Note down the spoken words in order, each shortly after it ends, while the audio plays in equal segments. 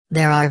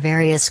There are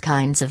various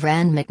kinds of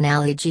Rand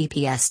McNally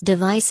GPS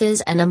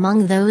devices, and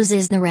among those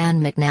is the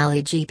Rand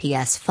McNally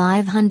GPS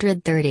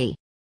 530.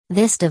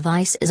 This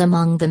device is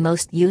among the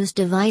most used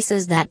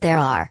devices that there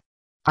are.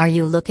 Are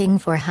you looking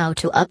for how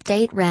to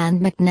update Rand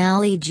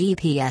McNally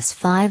GPS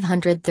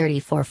 530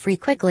 for free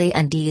quickly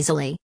and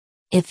easily?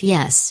 If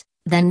yes,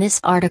 then this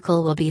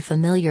article will be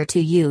familiar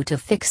to you to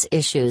fix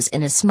issues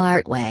in a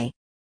smart way.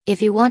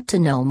 If you want to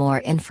know more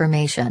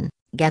information,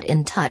 get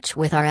in touch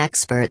with our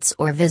experts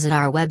or visit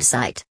our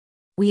website.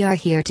 We are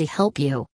here to help you.